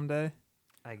find someday?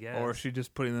 I guess. Or is she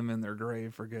just putting them in their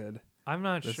grave for good? I'm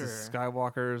not This sure. is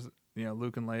Skywalker's,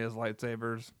 Luke and Leia's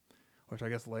lightsabers, which I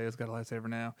guess Leia's got a lightsaber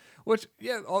now. Which,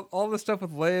 yeah, all this stuff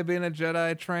with Leia being a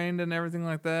Jedi trained and everything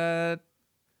like that.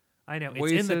 I know. It's in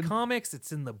wasted. the comics,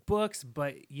 it's in the books,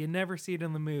 but you never see it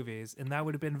in the movies. And that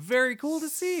would have been very cool to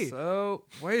see. So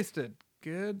wasted.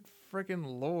 Good freaking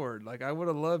Lord. Like, I would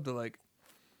have loved to, like,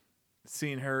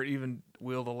 seen her even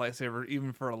wield a lightsaber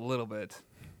even for a little bit.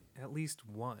 At least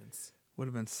once. Would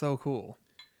have been so cool.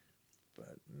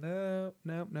 But nope.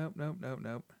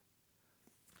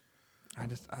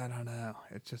 I don't know.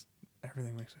 It's just,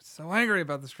 everything makes me so angry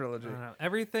about this trilogy. I don't know.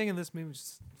 Everything in this movie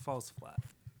just falls flat.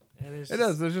 And It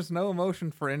does. There's just no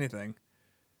emotion for anything.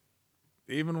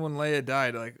 Even when Leia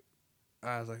died, like,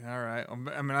 I was like, all right. I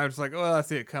mean, I was like, well, I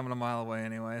see it coming a mile away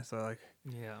anyway, so, like,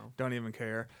 Yeah. don't even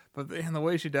care. But and the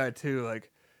way she died, too,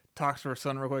 like, talks to her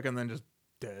son real quick and then just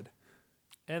dead.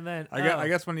 And then I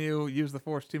guess when you use the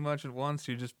Force too much at once,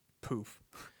 you just poof.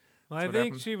 well, I what think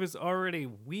happens. she was already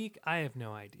weak. I have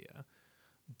no idea.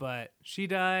 But she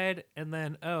died, and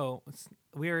then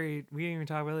we didn't even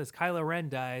talk about this. Kylo Ren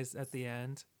dies at the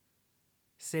end,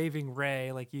 saving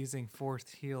Rey, like using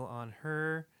Force heal on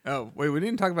her. Oh, wait, we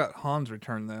didn't talk about Han's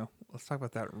return, though. Let's talk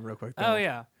about that real quick. Oh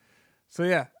yeah, So,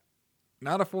 yeah,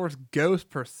 not a Force ghost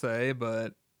per se,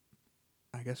 but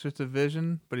I guess just a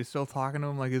vision, but he's still talking to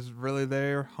him like he's really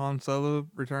there. Han Solo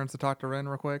returns to talk to Ren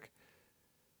real quick.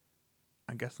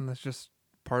 I'm guessing that's just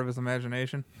part of his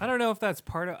imagination. I don't know if that's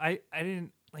part of. I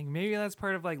didn't like. Maybe that's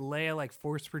part of like Leia like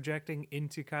Force projecting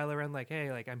into Kylo Ren, like,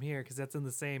 hey, like I'm here, because that's in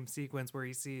the same sequence where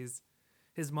he sees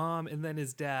his mom and then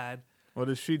his dad. Well,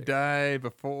 did she die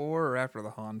before or after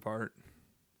the Han part?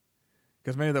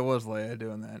 Because maybe that was Leia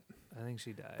doing that. I think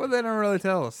she died. But they don't really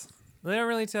tell us. They don't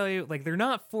really tell you. Like, they're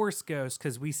not Force ghosts,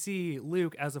 because we see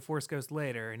Luke as a Force ghost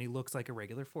later, and he looks like a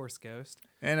regular Force ghost.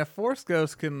 And if Force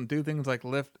Ghosts can do things like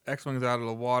lift X-Wings out of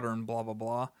the water and blah, blah,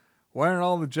 blah, why aren't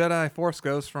all the Jedi Force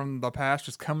Ghosts from the past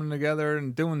just coming together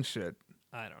and doing shit?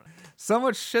 I don't know. So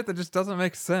much shit that just doesn't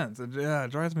make sense. It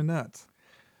drives me nuts.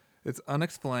 It's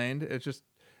unexplained. It's just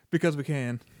because we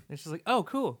can. It's just like, oh,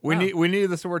 cool. We Wow. need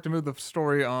this to work to move the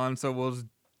story on, so we'll just,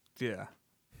 yeah.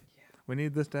 We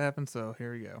need this to happen, so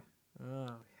here we go.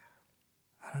 Oh,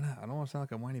 I don't know. I don't want to sound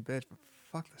like a whiny bitch, but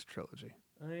fuck this trilogy.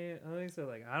 I think so.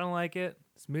 Like, I don't like it.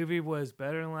 This movie was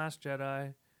better than Last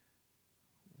Jedi.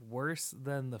 Worse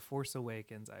than The Force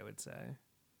Awakens, I would say.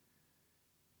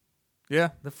 Yeah.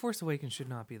 The Force Awakens should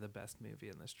not be the best movie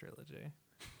in this trilogy,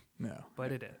 No.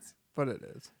 but it is. But it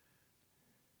is.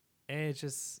 And it's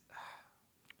just,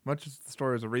 Much as the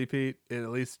story is a repeat, it at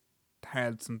least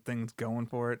had some things going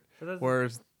for it. but that's-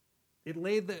 Whereas, it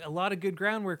laid a lot of good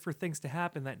groundwork for things to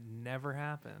happen that never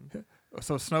happened.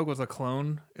 so Snoke was a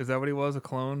clone. Is that what he was? A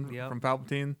clone Yep. from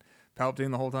Palpatine?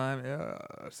 Palpatine the whole time? Yeah.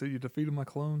 So you defeated my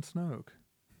clone, Snoke.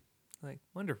 Like,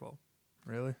 wonderful.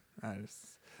 Really?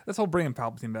 This whole bringing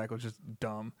Palpatine back was just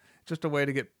dumb. Just a way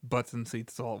to get butts in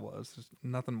seats. That's all it was. Just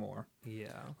nothing more.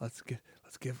 Yeah. Let's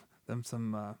give them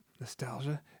some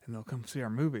nostalgia, and they'll come see our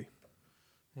movie.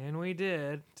 And we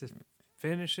did to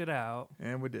finish it out.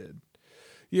 And we did.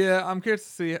 Yeah, I'm curious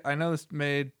to see. I know this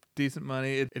made decent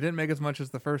money. It didn't make as much as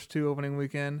the first two opening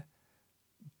weekend,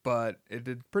 but it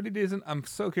did pretty decent. I'm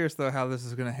so curious, though, how this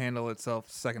is going to handle itself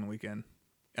second weekend.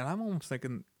 And I'm almost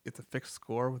thinking it's a fixed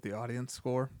score with the audience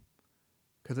score,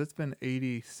 because it's been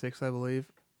 86, I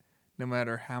believe. No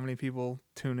matter how many people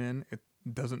tune in, it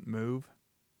doesn't move.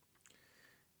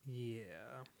 Yeah.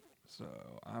 So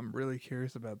I'm really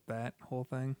curious about that whole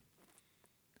thing,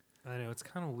 I know, it's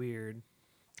kind of weird.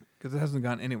 because it hasn't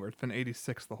gone anywhere. It's been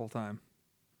 86 the whole time.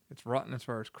 It's rotten as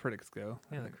far as critics go.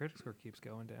 I Yeah, the think. critic score keeps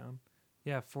going down.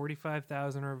 Yeah,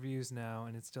 45,000 reviews now,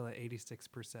 and it's still at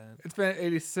 86%. It's been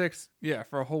 86, yeah,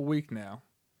 for a whole week now.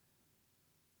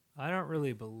 I don't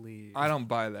really believe. I don't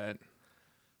buy that.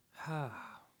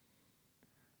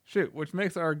 Shoot, which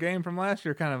makes our game from last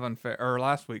year kind of unfair, or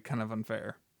last week kind of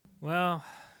unfair. Well,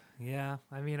 yeah.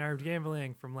 I mean, our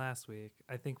gambling from last week,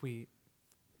 I think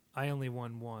I only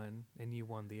won one, and you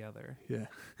won the other. Yeah.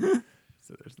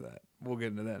 So there's that. We'll get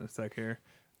into that in a sec here.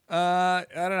 I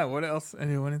don't know what else.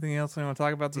 Anything else you want to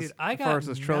talk about this Dude, I as got far as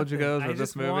this trilogy nothing. goes, I or just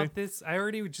this movie? want this. I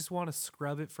already just want to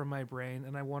scrub it from my brain,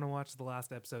 and I want to watch the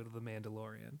last episode of The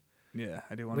Mandalorian. Yeah,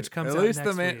 I do want Which to. comes at out least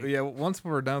next the week. Yeah, once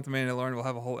we're done with the Mandalorian, we'll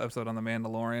have a whole episode on the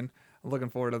Mandalorian. I'm looking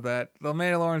forward to that. The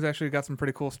Mandalorian's actually got some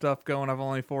pretty cool stuff going. I've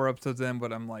only 4 episodes in,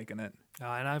 but I'm liking it.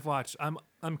 And I've watched. I'm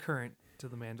current to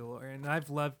The Mandalorian. I've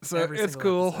loved. So every it's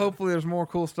single cool. episode. Hopefully, there's more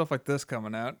cool stuff like this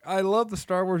coming out. I love the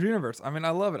Star Wars universe. I mean, I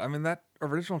love it. I mean, that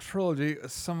original trilogy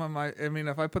is some of my. I mean,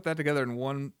 if I put that together in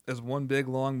one big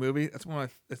long movie, it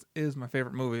is my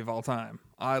favorite movie of all time.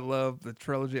 I love the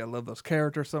trilogy. I love those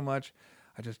characters so much.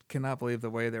 I just cannot believe the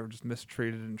way they were just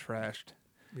mistreated and trashed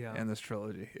Yeah. in this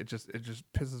trilogy. It just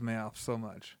pisses me off so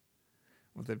much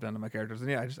what they've done to my characters. And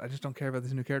yeah, I just don't care about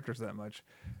these new characters that much.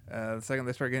 The second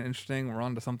they start getting interesting, we're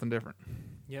on to something different.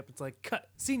 Yep. It's like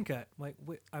scene cut. I'm like,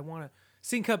 wait, I want to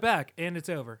scene cut back, and it's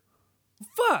over.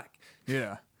 Fuck.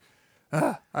 Yeah.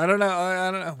 I don't know. I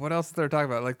don't know what else they're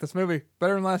talking about. Like this movie,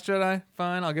 better than Last Jedi.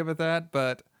 Fine, I'll give it that,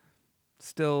 but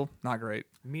still not great.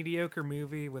 Mediocre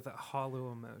movie with a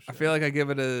hollow emotion. I feel like I give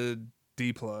it a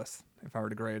D plus if I were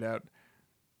to grade out.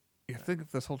 I think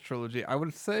of this whole trilogy, I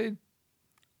would say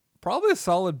probably a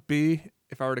solid B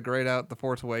if I were to grade out The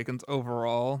Force Awakens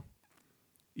overall.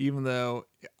 Even though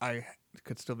it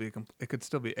could still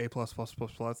be A plus plus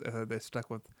plus plus if they stuck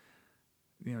with,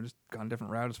 just gone a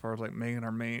different route as far as like making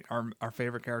our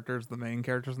favorite characters the main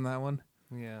characters in that one.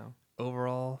 Yeah.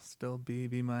 Overall, still B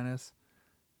minus.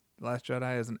 Last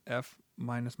Jedi is an F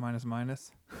minus minus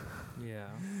minus. Yeah.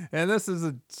 And this is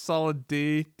a solid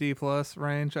D plus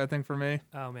range, I think, for me.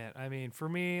 Oh man. I mean, for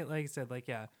me, like I said,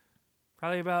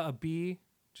 probably about a B,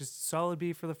 just solid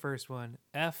B for the first one,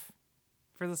 F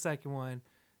for the second one.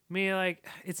 Me,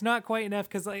 it's not quite an F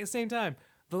because at the same time,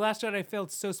 The Last Jedi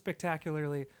failed so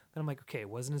spectacularly that I'm like, okay, it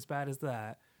wasn't as bad as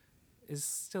that. It's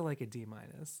still like a D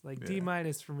minus. D Yeah.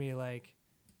 minus for me,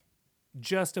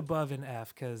 just above an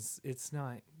F because it's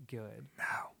not good.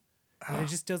 No. And it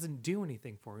just doesn't do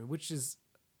anything for me, which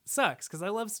sucks because I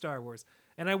love Star Wars.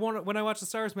 And when I watch the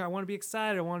Star Wars movie, I want to be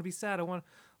excited. I want to be sad. I want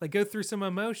to go through some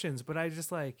emotions, but I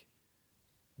just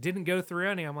didn't go through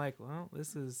any. I'm like, well,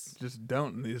 this is Just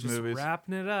don't in these just movies.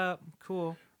 wrapping it up.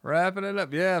 Cool. Wrapping it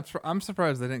up. Yeah, I'm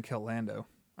surprised they didn't kill Lando.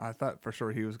 I thought for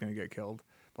sure he was going to get killed.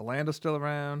 But Lando's still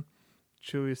around.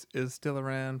 Chewie is still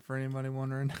around, for anybody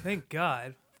wondering. Thank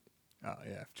God. Oh,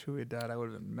 yeah. If Chewie had died, I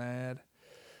would have been mad.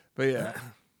 But yeah.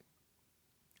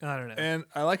 I don't know. And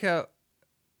I like how...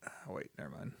 Oh, wait,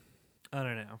 never mind. I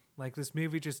don't know. This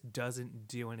movie just doesn't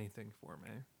do anything for me.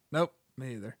 Nope,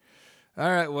 me either. All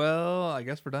right, well, I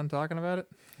guess we're done talking about it.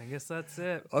 I guess that's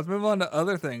it. Let's move on to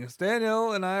other things.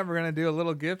 Daniel and I were going to do a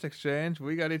little gift exchange.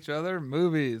 We got each other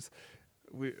movies.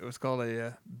 It was called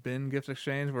a bin gift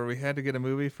exchange where we had to get a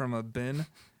movie from a bin.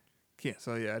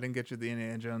 So yeah, I didn't get you the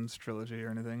Indiana Jones trilogy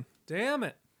or anything. Damn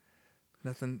it.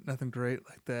 Nothing great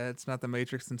like that. It's not the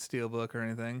Matrix and Steelbook or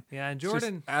anything. Yeah, and It's just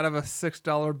Jordan. out of a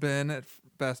 $6 bin at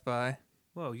Best Buy.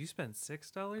 Whoa, you spent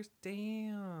 $6?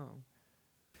 Damn.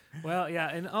 Well, yeah,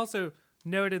 and also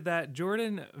noted that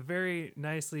Jordan very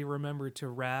nicely remembered to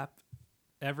wrap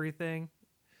everything,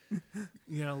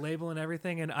 labeling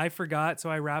everything, and I forgot, so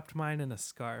I wrapped mine in a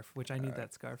scarf, which I need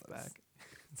that scarf back.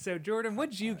 So, Jordan,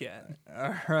 what'd you get?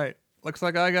 All right. Looks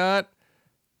like I got...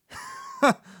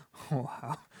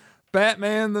 Wow.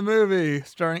 Batman the movie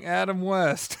starring Adam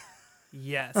West.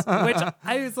 Yes, which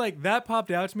I was like, that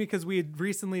popped out to me because we had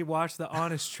recently watched the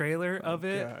Honest trailer of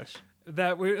it. Gosh.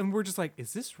 And we're just like,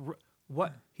 is this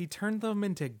what? He turned them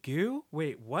into goo?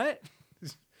 Wait, what?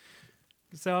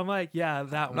 So I'm like, yeah,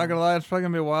 that I'm one. not going to lie, it's probably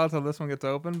going to be a while till this one gets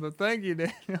open, but thank you,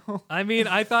 Daniel. I mean,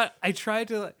 I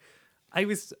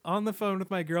was on the phone with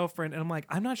my girlfriend, and I'm like,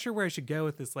 I'm not sure where I should go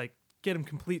with this. Get him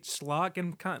complete schlock, get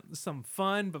him some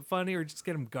fun but funny, or just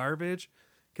get him garbage.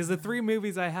 Because the 3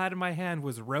 movies I had in my hand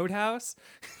was Roadhouse.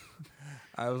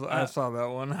 I saw that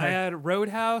one. I had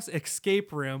Roadhouse,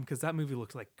 Escape Room, because that movie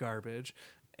looked like garbage,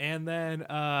 and then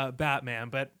Batman.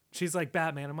 But she's like,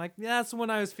 Batman. I'm like, yeah, that's the one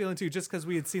I was feeling too, just because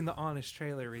we had seen the Honest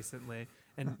trailer recently,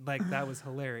 and that was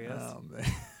hilarious. Oh, man.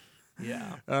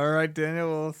 Yeah. All right, Daniel,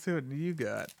 well, let's see what you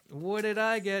got. What did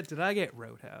I get? Did I get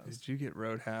Roadhouse? Did you get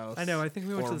Roadhouse? I know. I think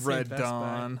we went or to the same Red Best Buy.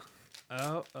 Dawn?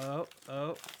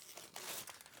 Oh.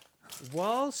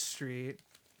 Wall Street.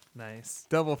 Nice.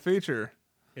 Double feature.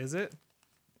 Is it?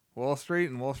 Wall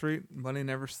Street and Wall Street Money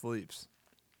Never Sleeps.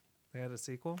 They had a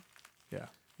sequel? Yeah.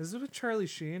 Is it with Charlie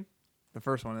Sheen? The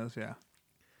first one is, yeah.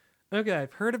 Okay,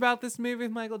 I've heard about this movie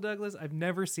with Michael Douglas. I've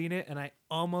never seen it, and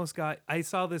I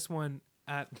saw this one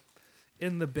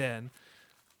in the bin.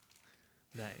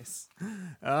 Nice.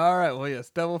 All right, well, yes,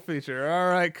 double feature. All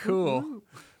right, cool.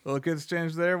 Little kids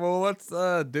change there. Well, let's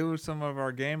do some of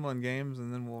our gambling games,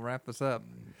 and then we'll wrap this up.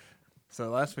 So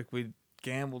last week we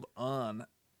gambled on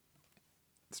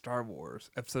Star Wars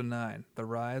Episode 9, The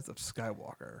Rise of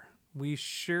Skywalker. We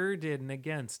sure did, and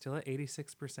again, still at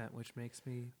 86%, which makes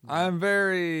me. I'm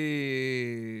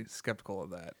very skeptical of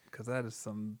that, because that is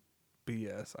some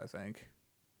BS, I think.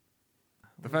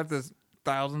 The fact that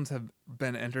thousands have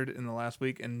been entered in the last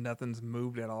week and nothing's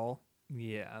moved at all.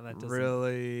 Yeah, that doesn't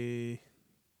really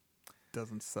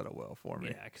doesn't settle well for me.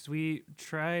 Yeah, because we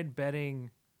tried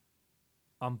betting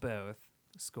on both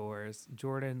scores.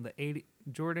 Jordan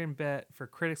bet for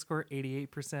critic score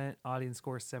 88%, audience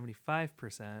score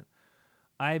 75%.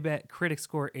 I bet critic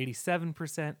score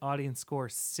 87%, audience score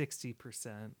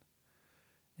 60%.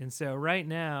 And so right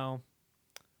now,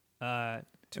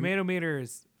 Tomato Meter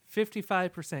is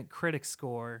 55% critic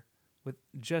score with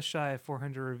just shy of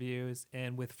 400 reviews,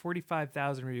 and with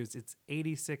 45,000 reviews, it's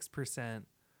 86%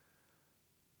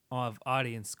 of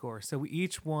audience score. So we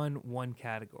each won one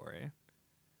category.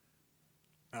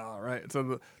 All right.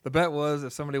 So the bet was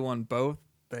if somebody won both,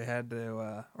 they had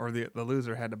to, or the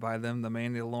loser had to buy them the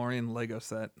Mandalorian Lego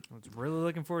set. I was really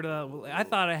looking forward to that. I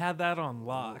thought I had that on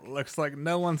lock. Looks like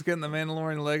no one's getting the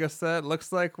Mandalorian Lego set.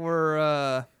 Looks like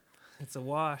we're, It's a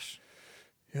wash.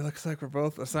 it looks like we're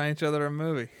both assigning each other a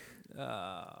movie.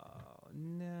 Oh,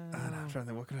 no. I'm trying to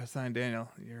think, what could I assign Daniel?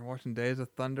 You're watching Days of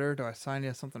Thunder. Do I assign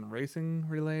you something racing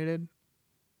related?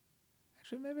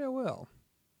 Actually, maybe I will.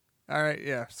 All right,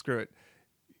 yeah, screw it.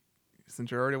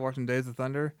 Since you're already watching Days of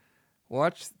Thunder,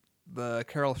 watch the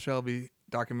Carol Shelby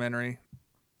documentary,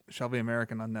 Shelby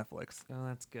American, on Netflix. Oh,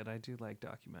 that's good. I do like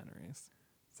documentaries.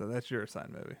 So that's your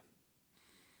assigned movie.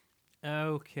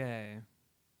 Okay.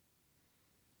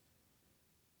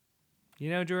 You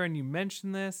know, Jordan, you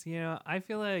mentioned this. You know, I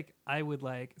feel like I would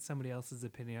like somebody else's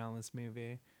opinion on this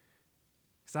movie.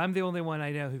 Because I'm the only one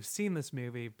I know who's seen this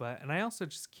movie, and I also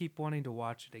just keep wanting to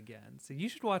watch it again. So you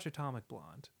should watch Atomic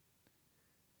Blonde.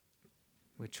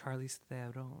 With Charlize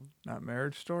Theron. Not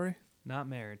Marriage Story? Not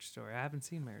Marriage Story. I haven't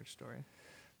seen Marriage Story.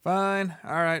 Fine.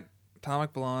 All right.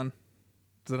 Atomic Blonde.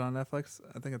 Is it on Netflix?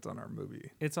 I think it's on our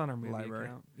movie. It's on our movie library.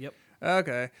 account. Yep.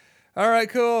 Okay. All right,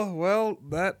 cool. Well,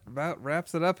 that about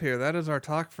wraps it up here. That is our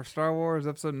talk for Star Wars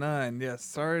Episode 9.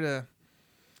 Yes, I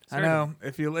know.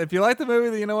 If you like the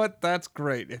movie, you know what? That's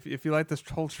great. If you like this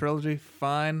whole trilogy,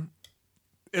 fine.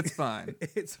 It's fine.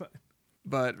 It's fine.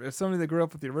 But if somebody that grew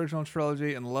up with the original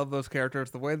trilogy and love those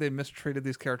characters, the way they mistreated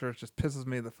these characters just pisses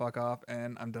me the fuck off,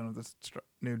 and I'm done with this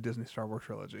new Disney Star Wars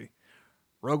trilogy.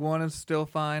 Rogue One is still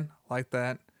fine, like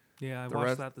that. Yeah, I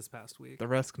watched that this past week. The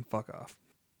rest can fuck off.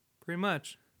 Pretty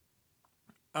much.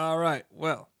 All right.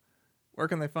 Well, where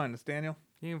can they find us, Daniel?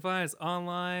 You can find us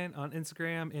online on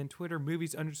Instagram and Twitter,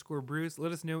 movies_Bruce.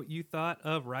 Let us know what you thought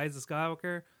of Rise of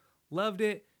Skywalker. Loved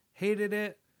it, hated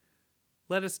it.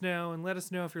 Let us know, and let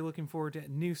us know if you're looking forward to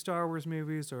new Star Wars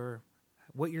movies or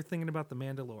what you're thinking about The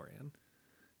Mandalorian.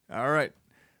 All right.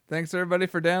 Thanks, everybody,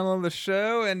 for downloading the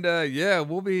show. And, yeah,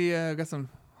 we'll be, I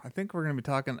think we're going to be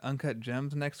talking Uncut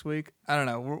Gems next week. I don't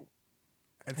know.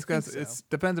 It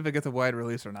depends if it gets a wide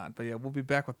release or not. But, yeah, we'll be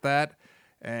back with that.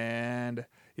 And,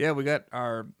 yeah, we got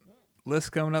our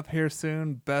list coming up here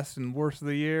soon. Best and worst of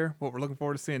the year. What we're looking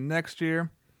forward to seeing next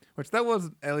year. Which that was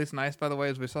at least nice, by the way,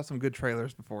 is we saw some good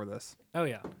trailers before this. Oh,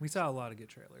 yeah. We saw a lot of good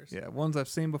trailers. Yeah, ones I've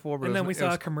seen before. But and then we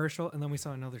saw a commercial, and then we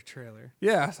saw another trailer.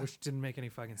 Yeah. Which didn't make any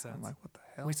fucking sense. I'm like, what the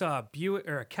hell? We saw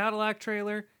a Cadillac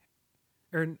trailer,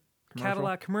 or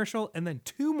Cadillac commercial, and then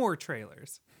two more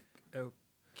trailers.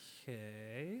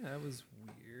 Okay, that was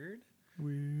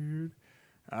weird.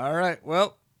 All right,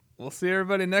 well, we'll see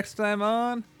everybody next time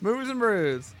on Movies and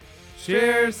Brews.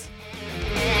 Cheers.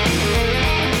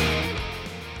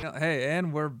 Hey,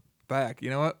 and we're back. You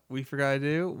know what we forgot to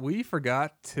do? We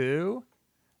forgot to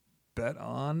bet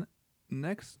on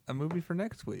a movie for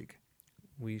next week.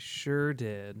 We sure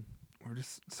did. We're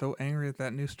just so angry at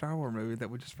that new Star Wars movie that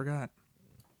we just forgot.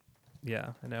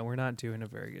 Yeah, I know. We're not doing a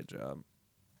very good job.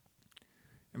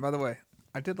 And by the way,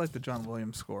 I did like the John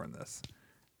Williams score in this.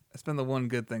 That's been the one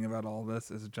good thing about all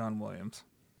this is John Williams.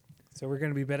 So we're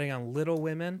going to be betting on Little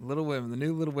Women. Little Women, the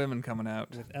new Little Women coming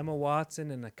out. With Emma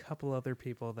Watson and a couple other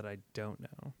people that I don't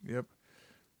know. Yep.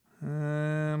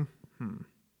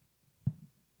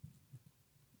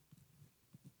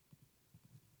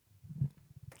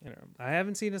 I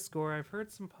haven't seen a score. I've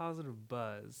heard some positive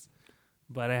buzz,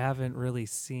 but I haven't really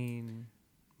seen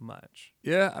much.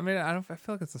 Yeah, I mean, I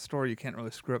feel like it's a story you can't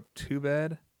really screw up too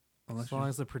bad. As long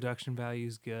as the production value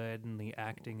is good and the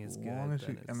acting is good.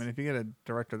 If you get a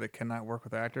director that cannot work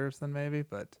with actors, then maybe,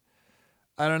 but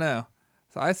I don't know.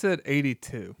 So I said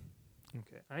 82.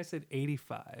 Okay, I said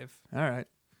 85. All right.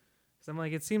 So I'm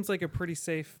like, it seems like a pretty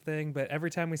safe thing, but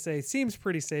every time we say seems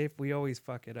pretty safe, we always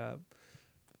fuck it up.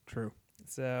 True.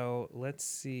 So let's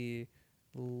see.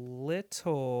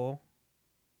 Little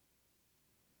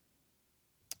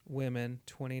Women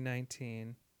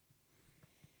 2019.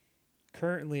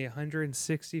 Currently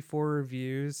 164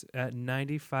 reviews at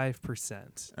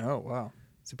 95%. Oh, wow.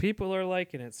 So people are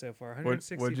liking it so far. What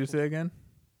 164. did you say again?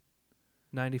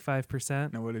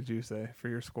 95%? No, what did you say for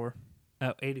your score?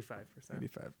 Oh, 85%.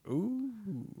 85.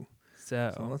 Ooh.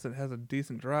 So So unless it has a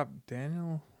decent drop,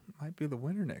 Daniel might be the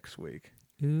winner next week.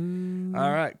 ooh.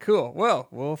 All right, cool. Well,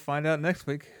 we'll find out next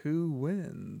week who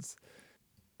wins.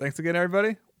 Thanks again, everybody.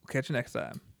 We'll catch you next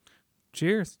time.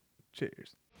 Cheers.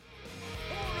 Cheers.